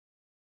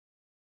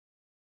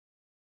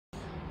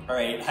All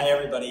right, hi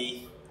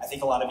everybody. I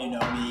think a lot of you know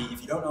me.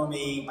 If you don't know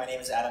me, my name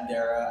is Adam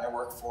Darrah. I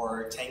work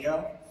for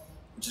Tangoe,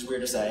 which is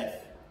weird to say.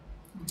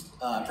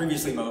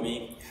 Previously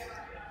MOBI.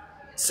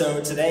 So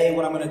today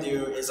what I'm going to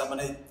do is I'm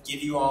going to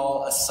give you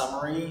all a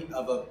summary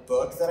of a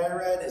book that I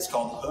read. It's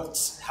called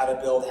Hooked, How to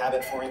Build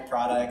Habit-Forming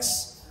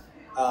Products.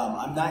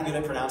 I'm not good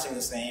at pronouncing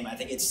this name. I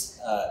think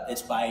it's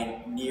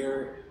by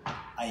Nir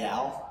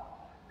Eyal,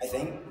 I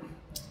think.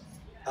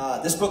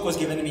 This book was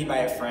given to me by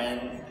a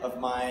friend of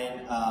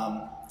mine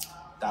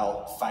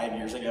about 5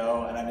 years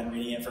ago, and I've been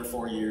reading it for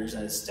 4 years,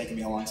 and it's taken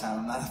me a long time.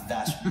 I'm not a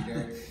fast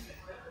reader.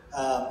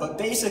 But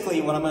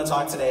basically what I'm going to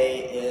talk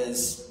today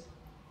is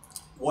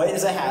what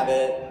is a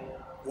habit,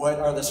 what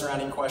are the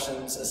surrounding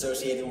questions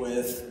associated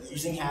with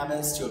using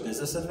habits to a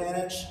business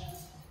advantage.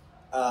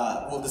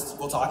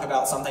 We'll talk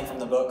about something from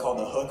the book called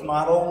the Hook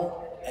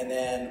model, and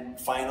then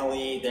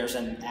finally there's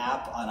an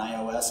app on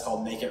iOS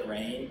called Make It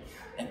Rain.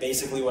 And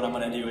basically what I'm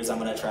going to do is I'm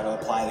going to try to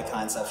apply the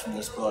concepts from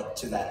this book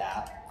to that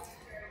app.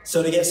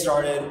 So to get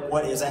started,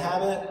 what is a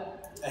habit?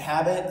 A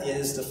habit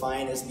is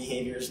defined as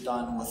behaviors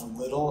done with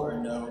little or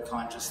no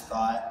conscious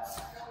thought.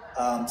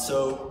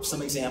 So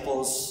some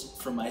examples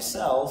from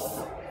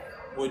myself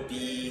would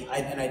be,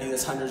 and I do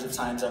this hundreds of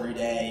times every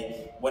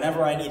day,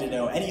 whenever I need to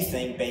know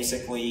anything,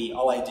 basically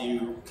all I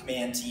do,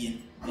 Command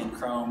T in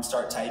Chrome,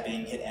 start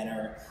typing, hit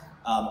enter.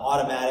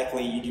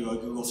 Automatically you do a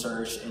Google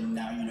search and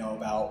now you know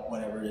about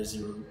whatever it is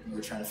you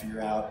were trying to figure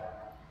out.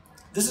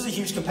 This is a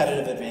huge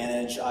competitive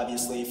advantage,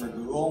 obviously, for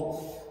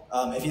Google.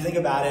 If you think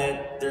about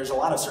it, there's a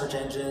lot of search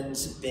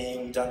engines,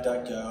 Bing,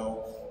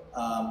 DuckDuckGo,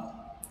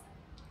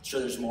 sure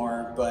there's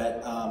more,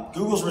 but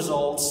Google's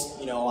results,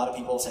 a lot of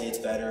people say it's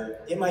better.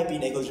 It might be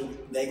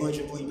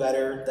negligibly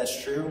better,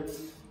 that's true,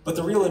 but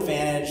the real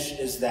advantage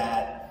is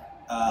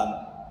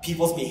that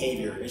people's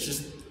behavior. It's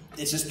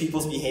just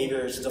people's behavior.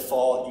 It's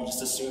default. You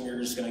just assume you're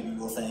just going to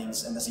Google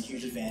things, and that's a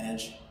huge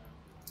advantage.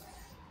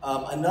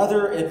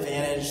 Another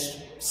advantage,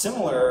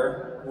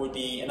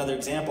 another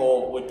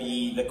example would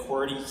be the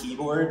QWERTY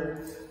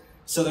keyboard.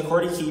 So the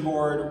QWERTY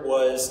keyboard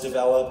was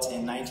developed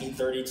in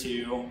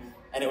 1932,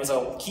 and it was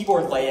a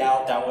keyboard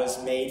layout that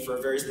was made for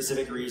a very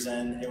specific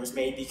reason. It was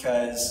made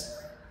because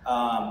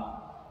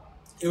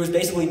it was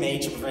basically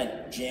made to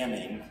prevent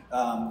jamming.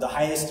 The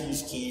highest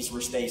used keys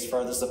were spaced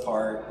farthest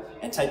apart,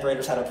 and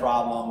typewriters had a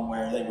problem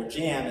where they would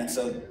jam, and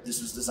so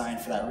this was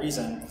designed for that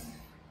reason.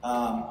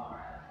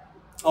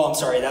 I'm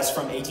sorry, that's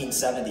from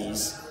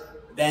 1870s.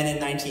 Then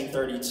in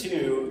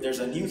 1932, there's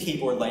a new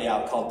keyboard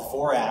layout called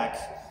Dvorak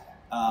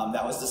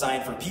that was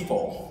designed for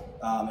people.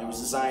 It was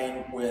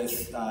designed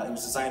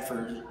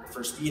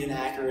for speed and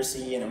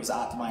accuracy, and it was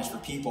optimized for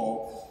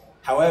people.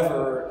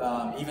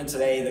 However, even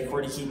today, the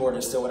QWERTY keyboard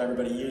is still what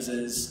everybody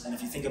uses, and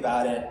if you think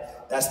about it,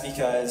 that's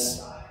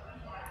because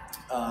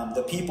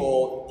the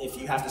people, if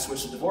you have to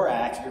switch to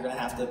Dvorak, you're going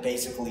to have to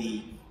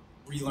basically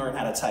relearn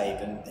how to type,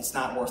 and it's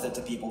not worth it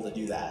to people to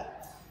do that.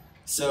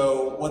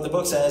 So what the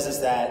book says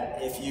is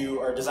that if you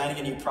are designing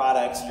a new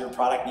product, your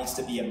product needs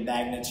to be a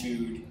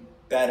magnitude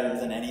better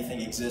than anything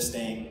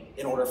existing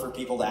in order for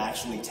people to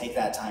actually take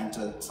that time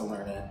to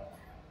learn it.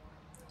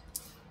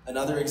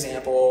 Another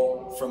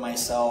example from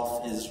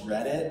myself is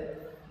Reddit.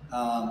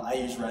 I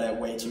use Reddit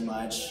way too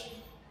much.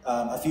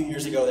 A few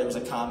years ago there was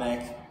a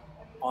comic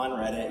on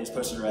Reddit, it was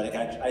posted to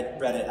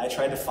Reddit. I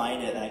tried to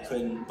find it and I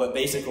couldn't, but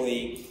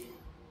basically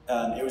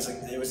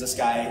it was this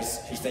guy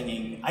who's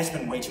thinking, I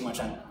spend way too much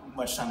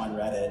time on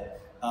Reddit.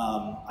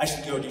 I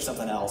should go do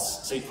something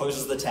else. So he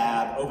closes the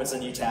tab, opens a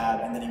new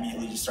tab, and then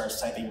immediately just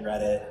starts typing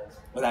Reddit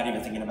without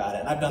even thinking about it.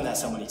 And I've done that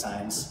so many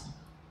times.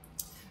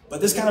 But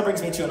this kind of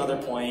brings me to another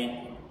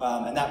point,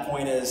 and that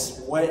point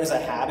is, what is a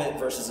habit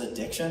versus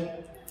addiction?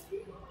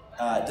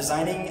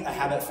 Designing a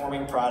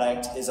habit-forming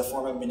product is a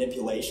form of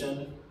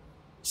manipulation.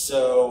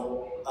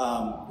 So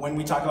when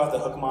we talk about the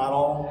Hook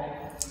model,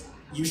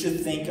 you should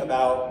think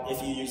about,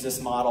 if you use this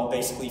model,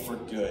 basically for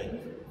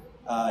good.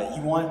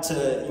 You want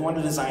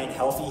to design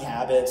healthy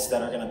habits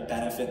that are going to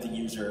benefit the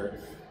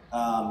user.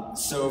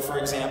 So for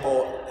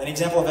example, an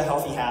example of a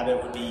healthy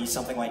habit would be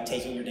something like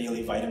taking your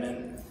daily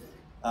vitamin.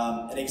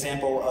 An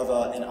example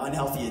of an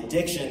unhealthy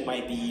addiction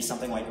might be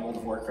something like World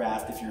of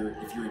Warcraft, if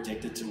you're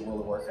addicted to World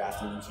of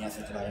Warcraft and you can't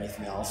think about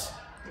anything else.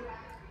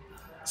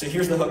 So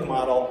here's the Hook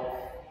model.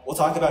 We'll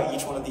talk about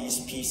each one of these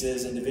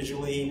pieces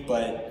individually,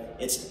 but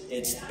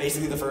it's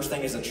basically the first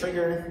thing is a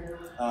trigger,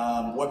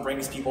 what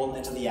brings people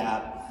into the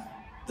app.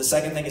 The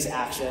second thing is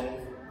action,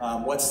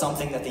 what's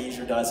something that the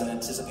user does in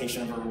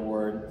anticipation of a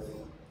reward.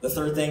 The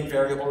third thing,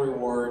 variable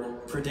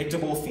reward.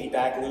 Predictable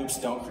feedback loops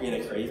don't create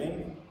a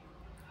craving.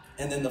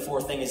 And then the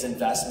fourth thing is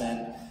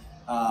investment.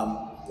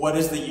 What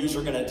is the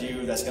user going to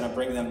do that's going to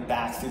bring them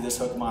back through this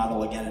Hook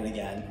model again and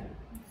again?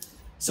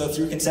 So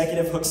through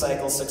consecutive Hook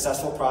cycles,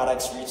 successful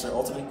products reach their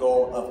ultimate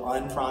goal of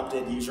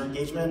unprompted user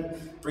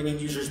engagement, bringing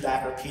users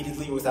back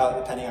repeatedly without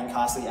depending on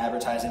costly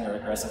advertising or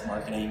aggressive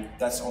marketing.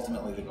 That's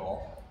ultimately the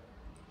goal.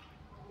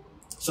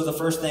 So the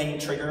first thing,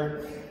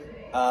 trigger.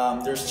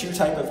 There's two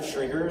types of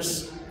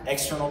triggers.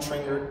 External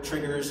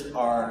triggers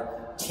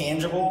are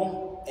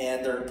tangible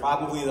and they're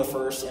probably the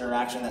first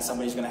interaction that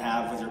somebody's going to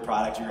have with your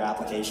product or your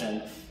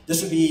application.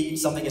 This would be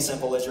something as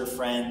simple as your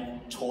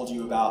friend told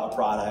you about a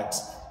product.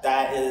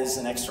 That is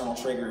an external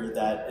trigger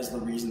that is the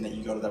reason that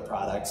you go to that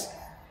product.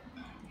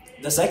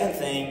 The second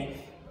thing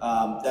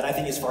that I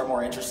think is far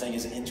more interesting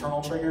is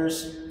internal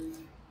triggers.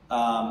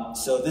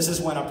 So this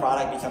is when a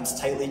product becomes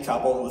tightly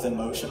coupled with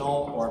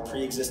emotional or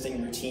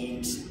pre-existing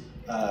routines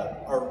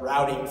or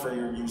routing for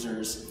your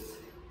users.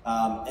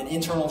 And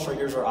internal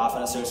triggers are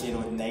often associated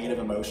with negative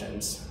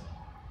emotions.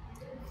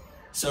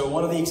 So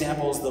one of the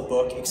examples the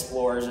book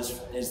explores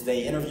is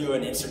they interview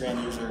an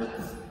Instagram user,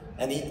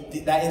 and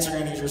that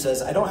Instagram user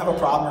says, I don't have a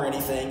problem or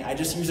anything, I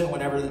just use it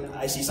whenever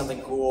I see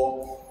something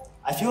cool.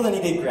 I feel the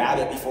need to grab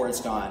it before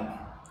it's gone.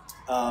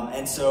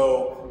 And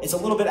so it's a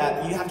little bit,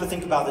 you have to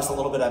think about this a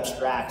little bit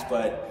abstract,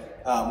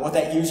 but what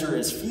that user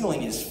is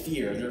feeling is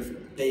fear.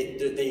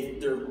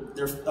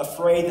 They're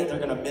afraid that they're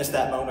going to miss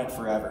that moment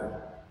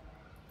forever.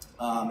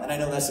 And I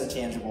know that's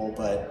intangible,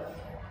 but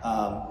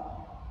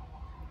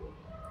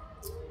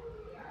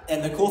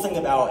and the cool thing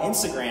about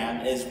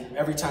Instagram is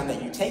every time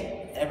that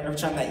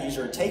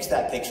user takes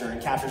that picture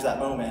and captures that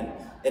moment,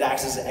 it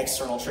acts as an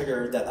external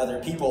trigger that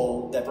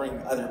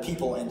bring other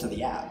people into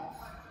the app.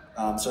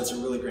 So it's a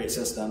really great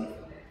system.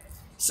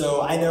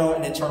 So I know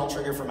an internal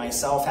trigger for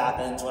myself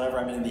happens whenever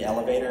I'm in the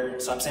elevator.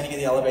 So I'm standing in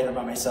the elevator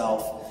by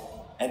myself,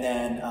 and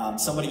then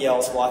somebody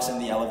else walks in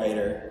the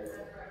elevator,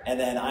 and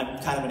then I'm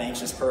kind of an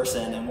anxious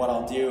person, and what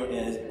I'll do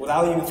is,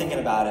 without even thinking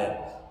about it,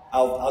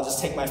 I'll just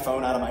take my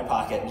phone out of my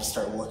pocket and just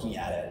start looking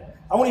at it.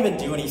 I won't even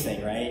do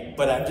anything, right?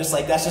 But I'm just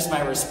like, that's just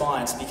my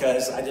response,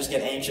 because I just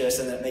get anxious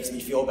and it makes me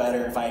feel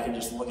better if I can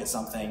just look at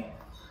something.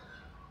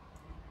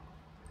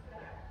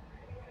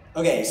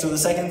 Okay, so the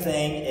second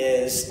thing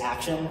is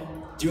action.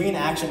 Doing an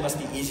action must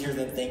be easier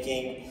than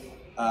thinking.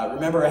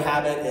 Remember, a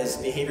habit is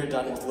behavior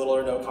done with little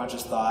or no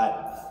conscious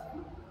thought.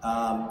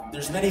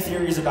 There's many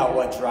theories about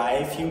what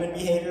drive human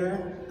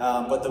behavior,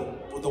 but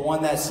the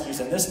one that's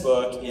used in this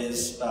book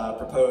is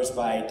proposed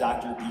by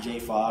Dr. B.J.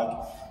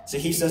 Fogg. So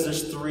he says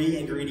there's 3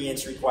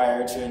 ingredients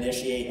required to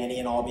initiate any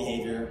and all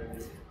behavior.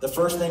 The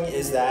first thing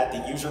is that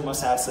the user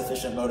must have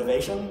sufficient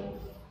motivation.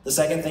 The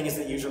second thing is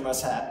the user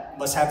must have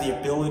the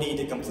ability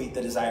to complete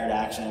the desired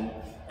action.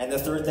 And the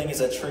third thing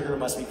is a trigger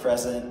must be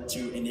present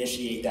to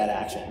initiate that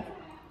action.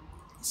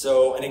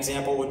 So an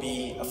example would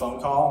be a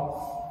phone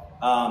call.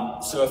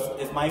 So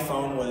if my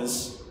phone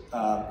was,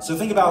 so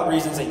think about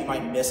reasons that you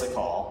might miss a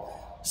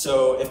call.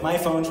 So if my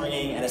phone's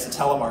ringing and it's a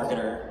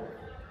telemarketer,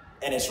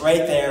 and it's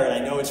right there and I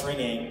know it's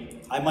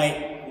ringing, I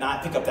might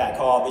not pick up that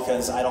call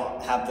because I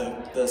don't have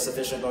the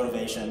sufficient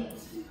motivation.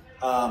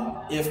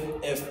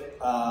 If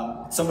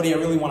somebody I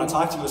really want to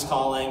talk to is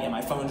calling and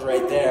my phone's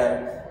right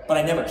there, but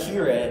I never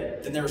hear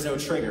it, then there was no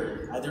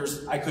trigger.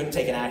 I couldn't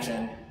take an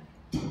action.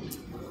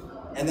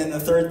 And then the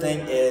third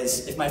thing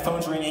is, if my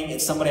phone's ringing,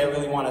 it's somebody I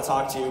really want to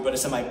talk to, but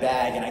it's in my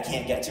bag and I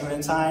can't get to it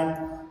in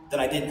time, then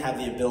I didn't have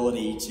the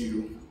ability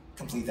to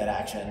complete that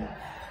action.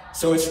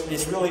 So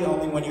it's really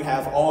only when you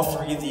have all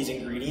 3 of these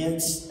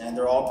ingredients and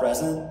they're all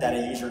present that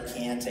a user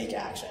can take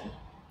action.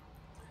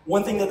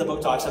 One thing that the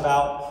book talks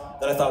about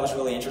that I thought was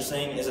really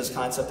interesting is this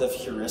concept of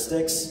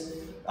heuristics,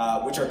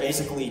 which are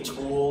basically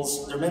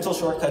tools. They're mental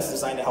shortcuts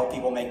designed to help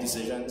people make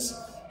decisions,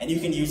 and you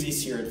can use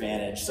these to your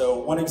advantage. So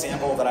one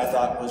example that I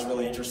thought was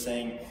really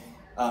interesting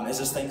is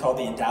this thing called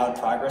the endowed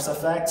progress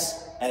effect,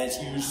 and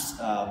it's used,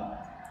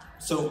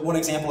 so one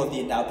example of the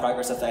endowed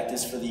progress effect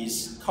is for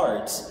these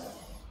cards.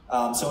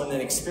 So in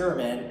an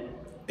experiment,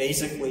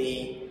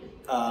 basically,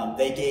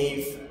 they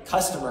gave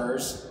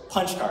customers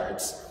punch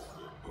cards.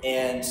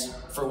 And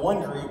for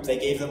one group, they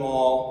gave them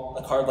all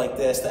a card like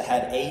this that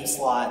had 8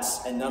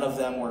 slots and none of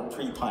them were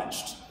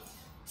pre-punched.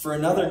 For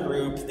another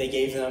group, they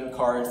gave them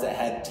cards that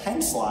had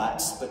 10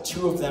 slots, but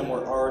 2 of them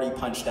were already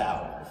punched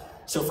out.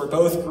 So for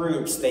both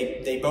groups,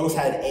 they both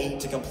had 8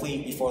 to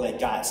complete before they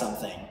got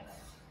something.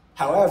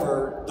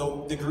 However,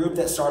 the group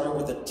that started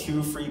with the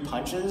 2 free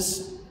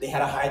punches, they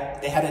had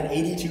an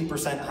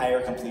 82%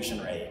 higher completion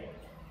rate,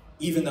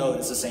 even though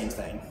it's the same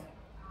thing.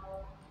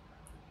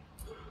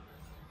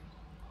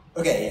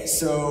 Okay,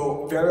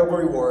 so variable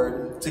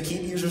reward. To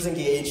keep users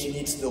engaged, you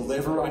need to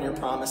deliver on your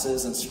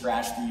promises and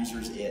scratch the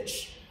user's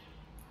itch.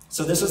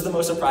 So this was the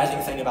most surprising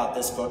thing about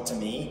this book to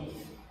me.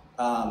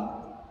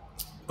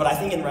 But I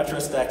think in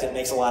retrospect, it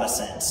makes a lot of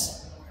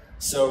sense.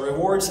 So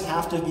rewards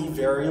have to be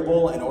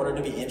variable in order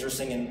to be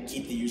interesting and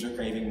keep the user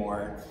craving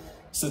more.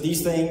 So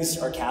these things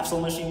are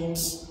capsule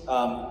machines.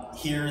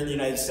 Here in the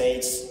United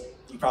States,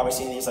 you've probably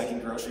seen these like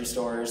in grocery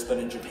stores, but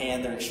in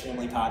Japan, they're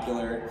extremely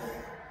popular.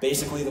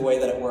 Basically, the way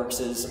that it works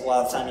is a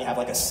lot of the time you have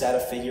like a set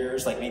of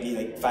figures, like maybe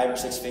like 5 or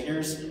 6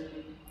 figures,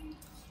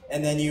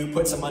 and then you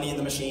put some money in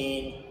the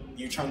machine,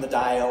 you turn the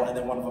dial, and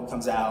then one of them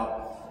comes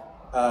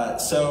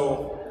out.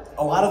 So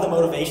a lot of the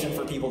motivation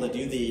for people to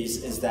do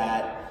these is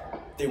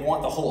that they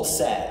want the whole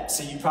set.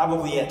 So you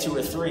probably get 2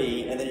 or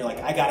 3, and then you're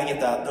like, I gotta get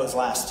those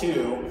last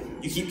 2.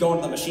 You keep going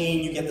to the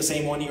machine, you get the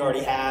same one you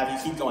already have,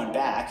 you keep going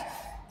back.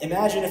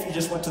 Imagine if you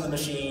just went to the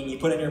machine, you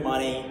put in your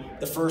money,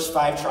 the first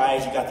 5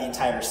 tries, you got the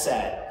entire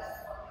set.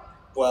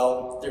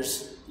 well,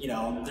 there's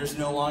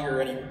no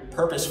longer any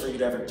purpose for you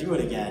to ever do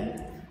it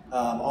again.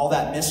 All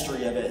that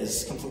mystery of it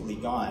is completely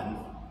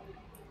gone.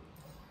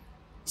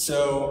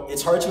 So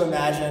it's hard to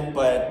imagine,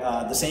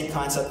 but the same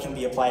concept can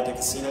be applied to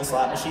casino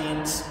slot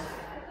machines.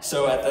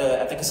 So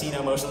at the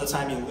casino, most of the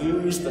time you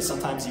lose, but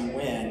sometimes you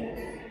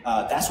win.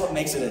 That's what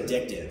makes it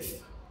addictive.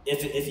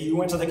 If you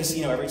went to the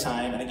casino every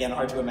time, and again,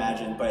 hard to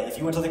imagine, but if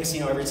you went to the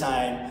casino every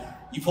time,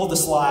 you pulled the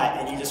slot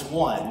and you just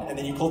won, and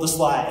then you pulled the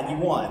slot and you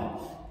won.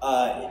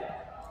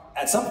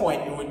 At some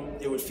point,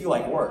 it would feel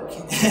like work.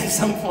 At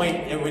some point,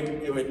 it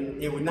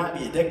would not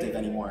be addictive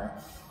anymore,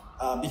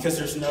 because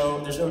there's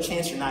no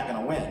chance you're not going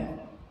to win.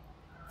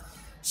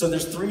 So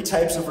there's 3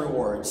 types of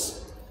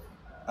rewards.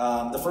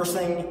 The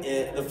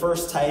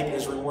first type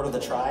is reward of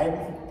the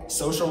tribe.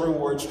 Social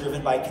rewards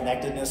driven by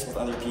connectedness with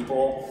other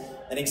people.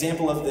 An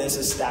example of this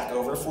is Stack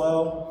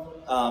Overflow.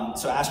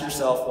 So ask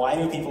yourself, why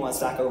do people on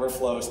Stack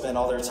Overflow spend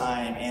all their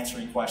time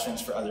answering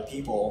questions for other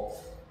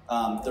people?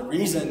 The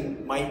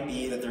reason might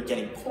be that they're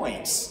getting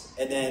points,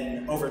 and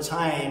then over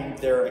time,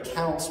 their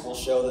accounts will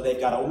show that they've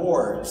got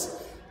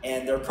awards,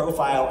 and their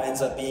profile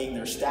ends up being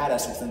their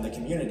status within the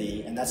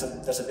community, and that's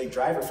a big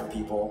driver for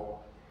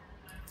people.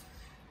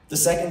 The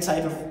second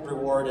type of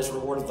reward is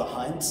reward of the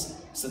hunt.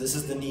 So this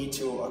is the need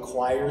to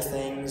acquire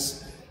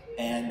things,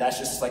 and that's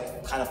just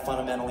like kind of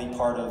fundamentally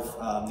part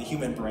of the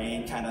human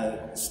brain, kind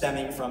of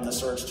stemming from the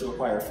search to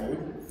acquire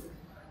food.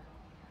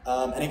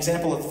 An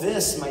example of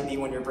this might be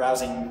when you're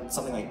browsing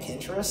something like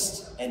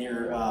Pinterest, and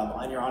you're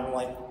on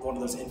like one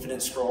of those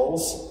infinite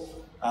scrolls.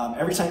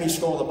 Every time you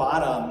scroll to the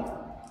bottom,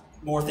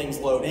 more things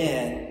load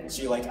in,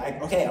 so you're like,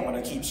 okay, I'm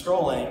going to keep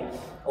scrolling.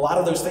 A lot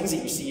of those things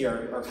that you see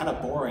are kind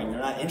of boring,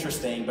 they're not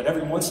interesting, but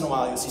every once in a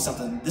while you'll see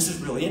something, this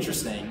is really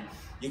interesting.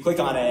 You click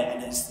on it,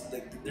 and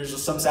there's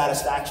just some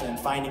satisfaction in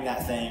finding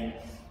that thing,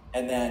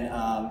 and then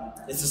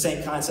it's the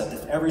same concept.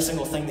 If every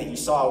single thing that you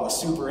saw was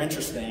super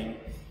interesting,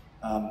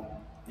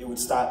 it would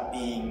stop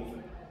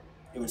being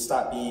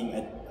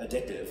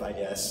addictive, I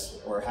guess,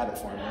 or habit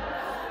forming.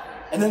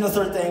 And then the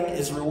third thing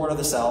is reward of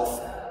the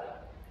self.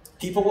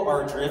 People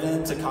are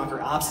driven to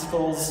conquer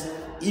obstacles,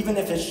 even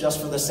if it's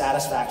just for the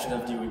satisfaction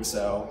of doing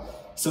so.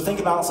 So think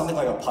about something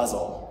like a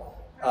puzzle.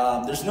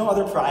 There's no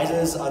other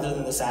prizes other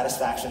than the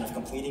satisfaction of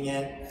completing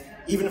it.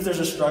 Even if there's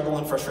a struggle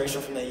and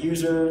frustration from the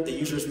user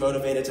is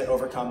motivated to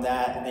overcome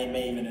that, and they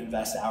may even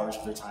invest hours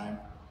of their time.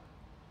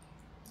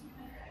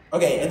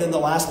 Okay, and then the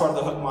last part of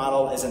the hook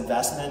model is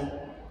investment.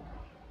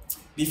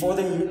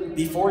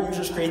 Before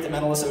users create the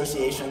mental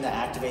association that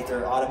activate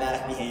their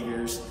automatic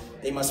behaviors,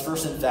 they must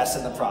first invest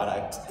in the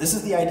product. This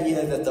is the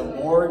idea that the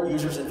more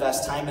users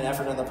invest time and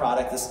effort in the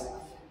product, this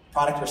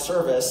product or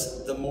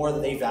service, the more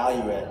that they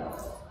value it.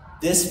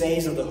 This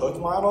phase of the hook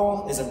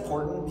model is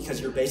important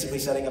because you're basically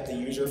setting up the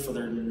user for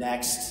their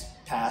next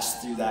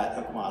pass through that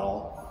hook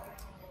model.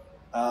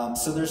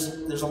 So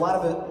there's a lot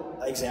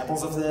of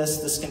examples of this.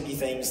 This can be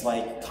things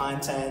like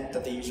content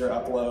that the user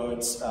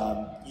uploads,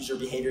 user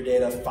behavior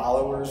data,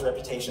 followers,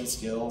 reputation,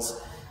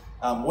 skills.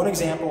 One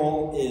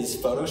example is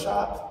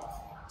Photoshop.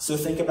 So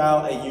think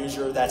about a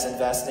user that's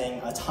investing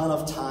a ton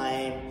of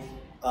time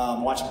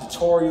watching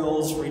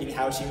tutorials, reading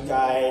how-to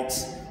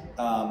guides.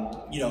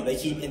 They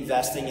keep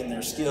investing in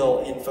their skill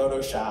in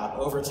Photoshop.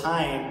 Over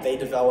time, they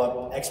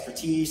develop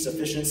expertise,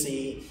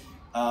 efficiency.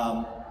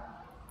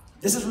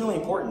 This is really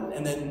important,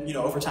 and then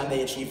over time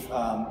they achieve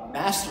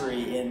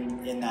mastery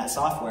in that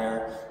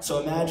software.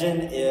 So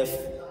imagine if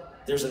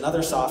there's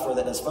another software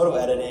that does photo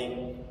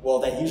editing. Well,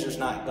 that user's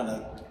not going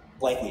to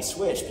likely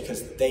switch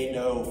because they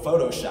know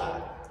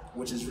Photoshop,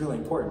 which is really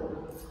important.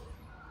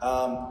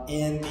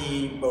 In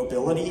the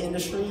mobility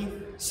industry,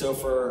 so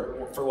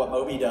for what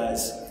MOBI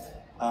does,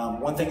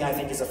 one thing I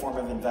think is a form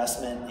of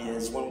investment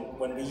is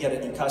when we get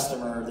a new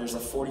customer, there's a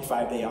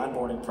 45-day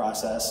onboarding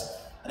process.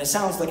 And it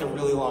sounds like a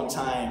really long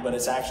time, but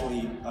it's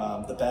actually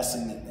the best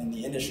in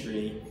the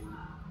industry.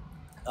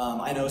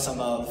 I know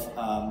some of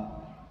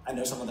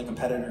the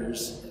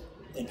competitors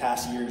in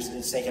past years.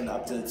 It's taken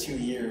up to 2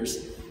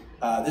 years.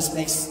 This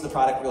makes the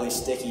product really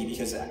sticky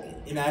because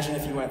imagine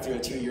if you went through a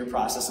 2-year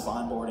process of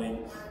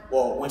onboarding.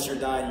 Well, once you're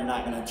done, you're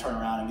not going to turn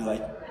around and be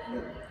like,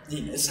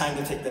 it's time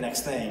to take the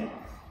next thing.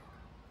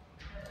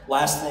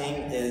 Last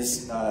thing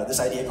is this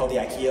idea called the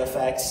IKEA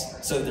effect.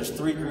 So there's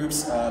 3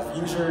 groups of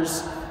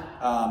users.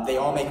 They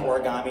all make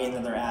origami, and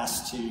then they're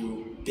asked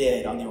to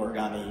bid on the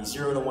origami,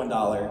 $0 to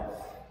 $1.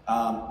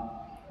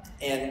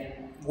 And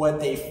what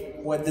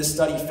this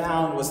study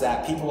found was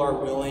that people are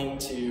willing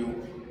to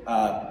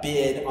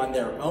bid on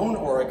their own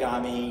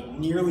origami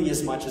nearly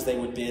as much as they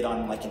would bid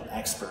on like an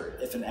expert,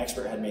 if an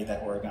expert had made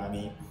that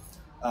origami.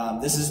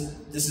 This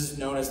is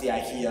known as the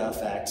IKEA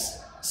effect.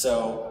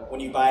 So when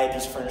you buy a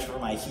piece of furniture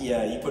from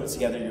IKEA, you put it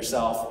together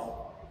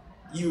yourself,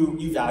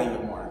 you value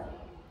it more.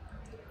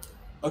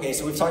 Okay,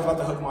 so we've talked about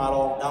the hook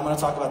model. Now I'm going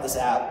to talk about this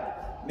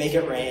app, Make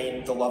It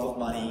Rain, The Love of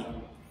Money.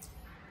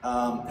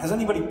 Has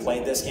anybody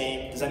played this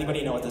game? Does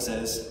anybody know what this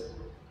is?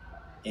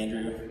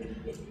 Andrew?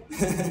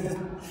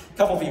 A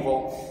couple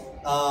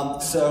people.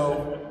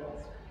 So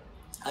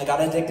I got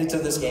addicted to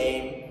this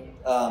game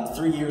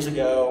 3 years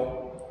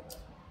ago.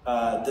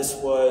 This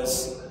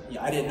was,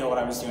 I didn't know what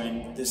I was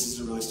doing. This is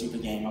a really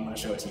stupid game. I'm going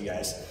to show it to you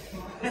guys.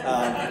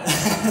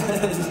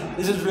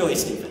 This is really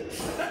stupid.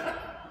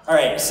 All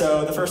right,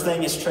 so the first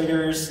thing is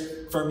triggers.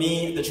 For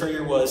me, the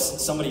trigger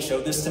was somebody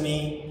showed this to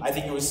me. I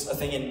think it was a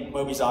thing in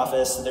MOBI's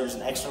office. There was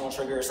an external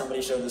trigger.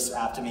 Somebody showed this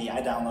app to me.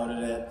 I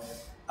downloaded it.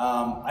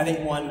 I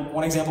think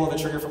one example of a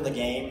trigger from the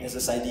game is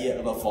this idea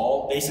of a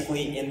vault.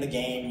 Basically, in the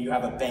game, you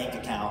have a bank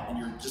account, and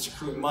you're just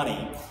accruing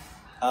money.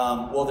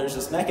 Well, there's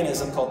this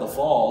mechanism called the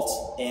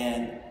vault,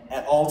 and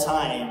at all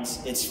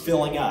times, it's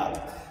filling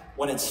up.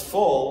 When it's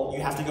full,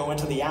 you have to go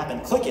into the app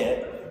and click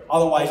it,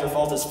 otherwise your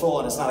vault is full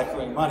and it's not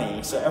accruing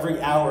money. So every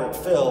hour it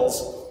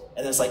fills,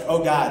 and it's like,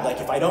 oh God, like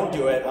if I don't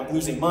do it, I'm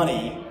losing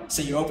money.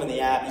 So you open the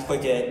app, you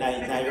click it,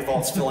 now your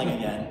vault's filling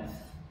again.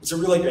 It's a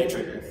really great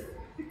trigger.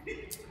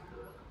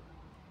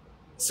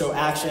 So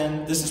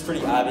action, this is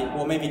pretty obvious,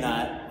 well maybe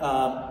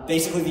not.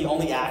 Basically the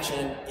only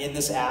action in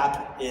this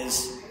app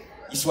is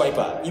you swipe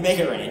up, you make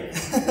it rain.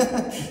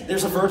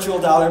 There's a virtual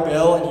dollar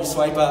bill and you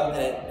swipe up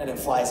and it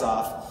flies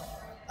off.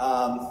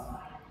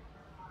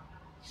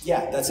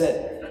 Yeah, that's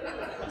it.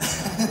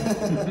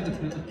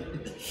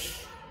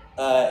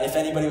 If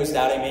anybody was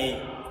doubting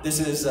me, this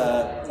is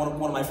one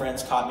of my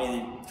friends caught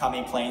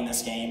me playing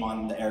this game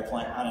on an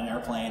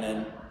airplane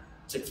and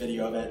took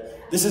video of it.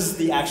 This is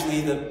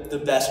actually the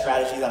best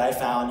strategy that I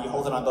found. You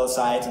hold it on both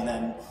sides and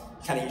then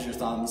you kind of use your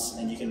thumbs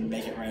and you can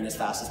make it rain as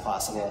fast as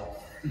possible.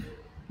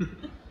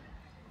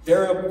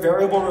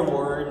 Variable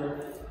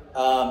reward.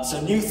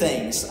 So new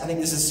things. I think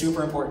this is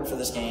super important for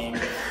this game.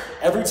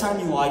 Every time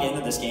you log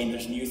into this game,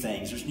 there's new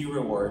things. There's new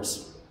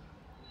rewards.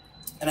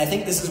 And I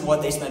think this is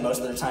what they spend most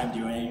of their time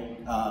doing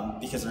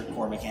because their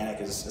core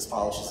mechanic is as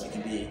polished as it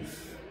can be.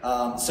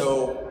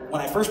 So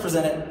when I first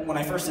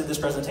did this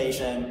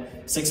presentation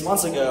 6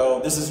 months ago,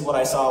 this is what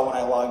I saw when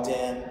I logged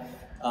in.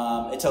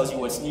 It tells you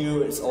what's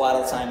new. A lot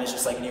of the time it's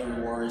just like new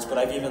rewards, but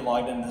I've even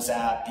logged into this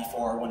app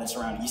before when it's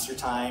around Easter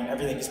time.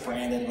 Everything is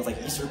branded with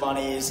like Easter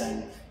bunnies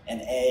and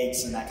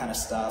eggs and that kind of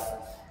stuff.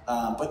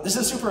 But this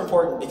is super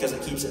important because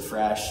it keeps it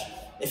fresh.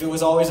 If it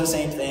was always the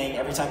same thing,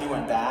 every time you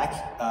went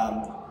back,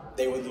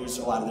 they would lose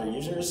a lot of their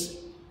users.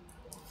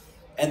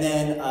 And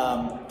then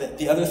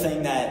the other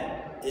thing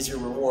that is your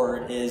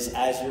reward is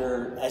as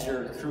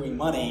you're accruing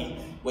money,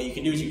 what you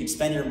can do is you can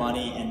spend your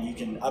money and you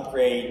can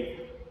upgrade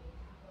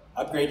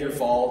your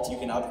vault, you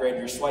can upgrade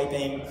your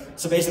swiping.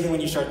 So basically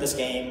when you start this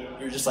game,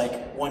 you're just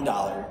like $1,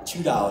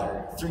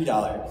 $2,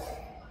 $3.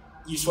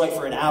 You swipe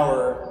for an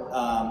hour,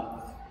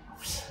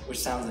 which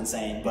sounds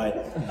insane,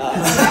 but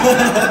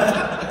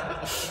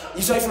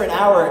you swipe for an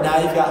hour, now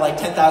you've got like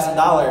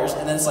 $10,000,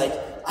 and then it's like,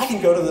 I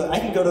can go to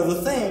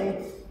the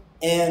thing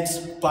and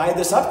buy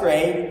this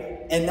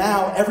upgrade, and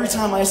now every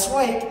time I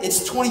swipe,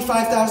 it's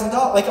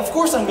 $25,000. Like, of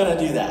course I'm gonna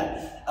do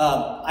that.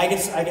 I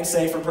can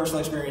say from personal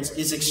experience,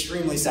 it's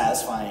extremely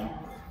satisfying.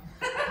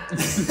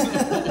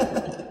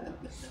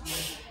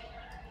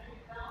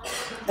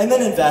 And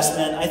then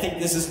investment. I think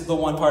this is the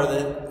one part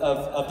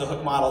of the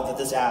hook model that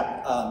this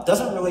app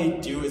doesn't really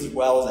do as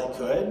well as it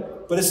could,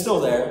 but it's still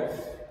there.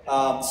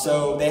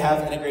 So they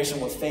have integration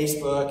with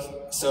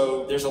Facebook.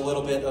 So there's a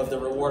little bit of the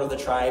reward of the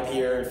tribe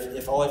here.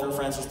 If all of your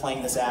friends was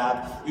playing this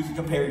app, you can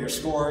compare your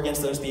score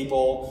against those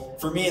people.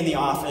 For me in the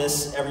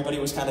office, everybody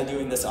was kind of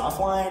doing this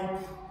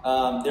offline.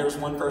 There was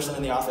one person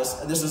in the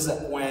office, and this is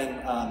when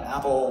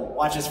Apple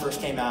Watches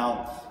first came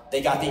out.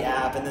 They got the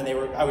app, and then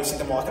I would see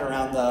them walking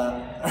around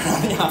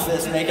the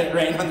office, making it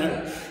rain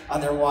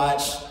on their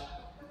watch.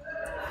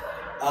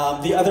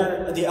 The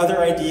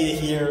other idea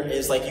here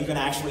is like you can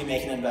actually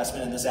make an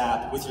investment in this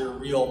app with your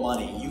real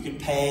money. You can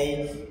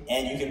pay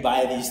and you can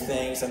buy these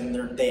things,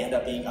 and they end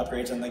up being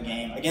upgrades in the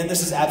game. Again,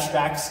 this is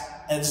abstract,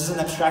 and this is an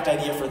abstract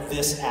idea for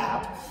this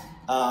app.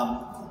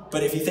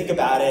 But if you think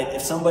about it,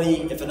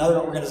 if another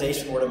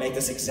organization were to make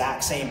this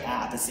exact same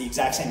app, it's the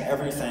exact same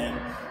everything,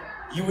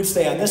 you would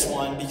stay on this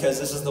one because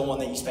this is the one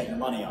that you spent your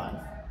money on.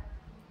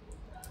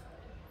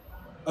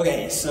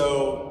 Okay,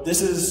 so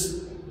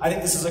I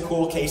think this is a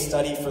cool case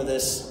study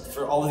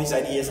for all of these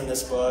ideas in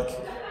this book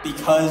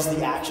because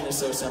the action is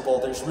so simple.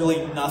 There's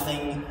really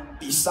nothing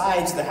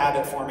besides the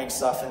habit forming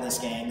stuff in this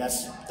game.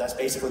 That's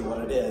basically what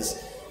it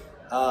is.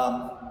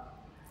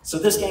 So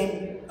this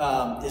game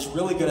is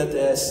really good at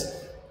this.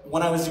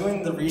 When I was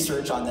doing the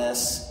research on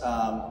this,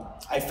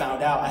 I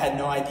found out I had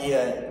no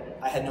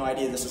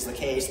idea this was the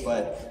case,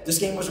 but this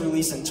game was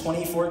released in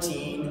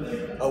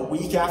 2014. A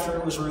week after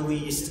it was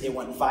released, it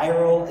went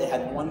viral. It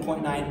had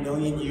 1.9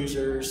 million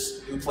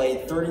users who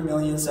played 30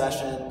 million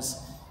sessions,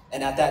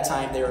 and at that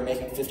time they were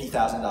making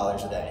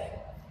 $50,000 a day.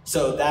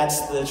 So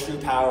that's the true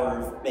power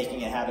of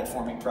making a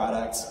habit-forming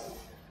product.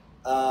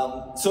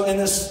 So in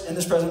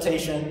this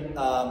presentation,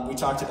 we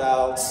talked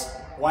about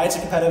why it's a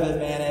competitive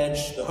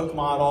advantage, the hook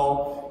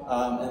model,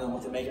 and then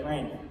what to make it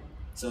rain.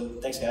 So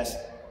thanks, guys.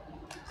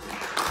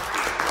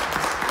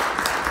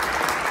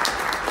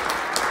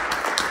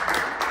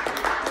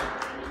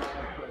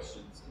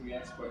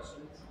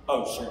 Questions?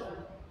 Oh, sure.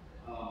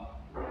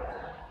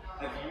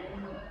 Have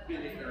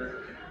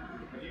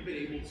you been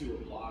able to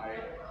apply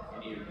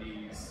any of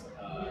these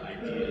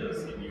ideas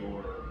ideas in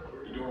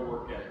your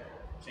work at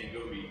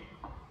Tangoe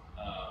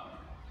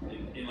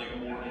in like a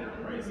more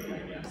enterprising, I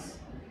guess,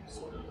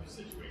 sort of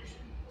situation?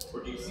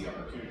 Or do you see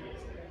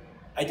opportunities there?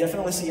 I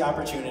definitely see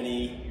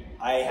opportunity.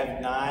 I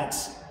have not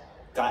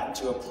gotten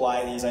to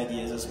apply these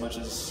ideas as much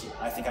as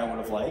I think I would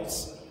have liked.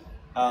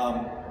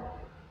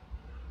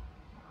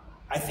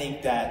 I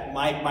think that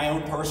my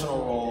own personal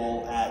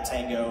role at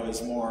Tangoe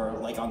is more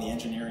like on the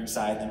engineering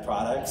side than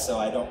product, so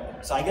I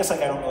guess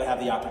like I don't really have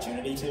the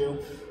opportunity to.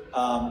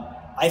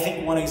 I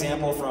think one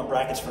example from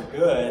Brackets for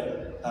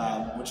Good,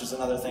 which is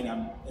another thing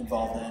I'm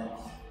involved in,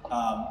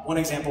 one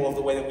example of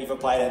the way that we've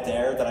applied it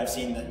there that I've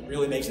seen that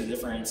really makes a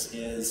difference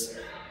is,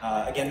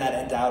 again, that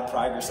endowed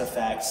progress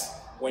effect.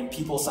 When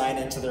people sign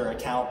into their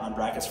account on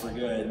Brackets for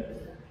Good,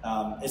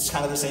 it's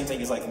kind of the same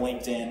thing as like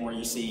LinkedIn, where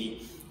you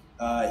see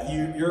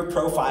your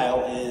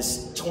profile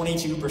is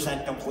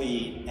 22%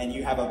 complete and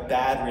you have a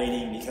bad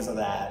rating because of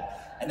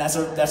that. And that's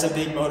a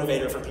big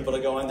motivator for people to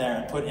go in there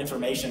and put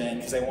information in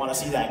because they want to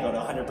see that go to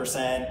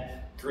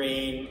 100%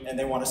 green and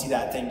they want to see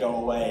that thing go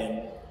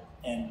away.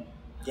 And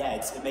yeah,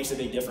 it makes a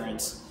big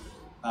difference.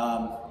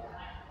 But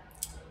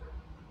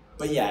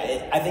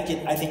yeah, I think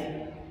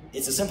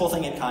it's a simple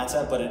thing in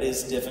concept, but it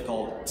is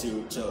difficult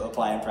to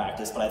apply in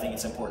practice. But I think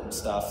it's important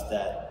stuff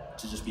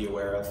to just be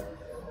aware of.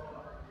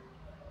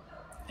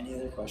 Any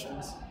other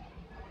questions?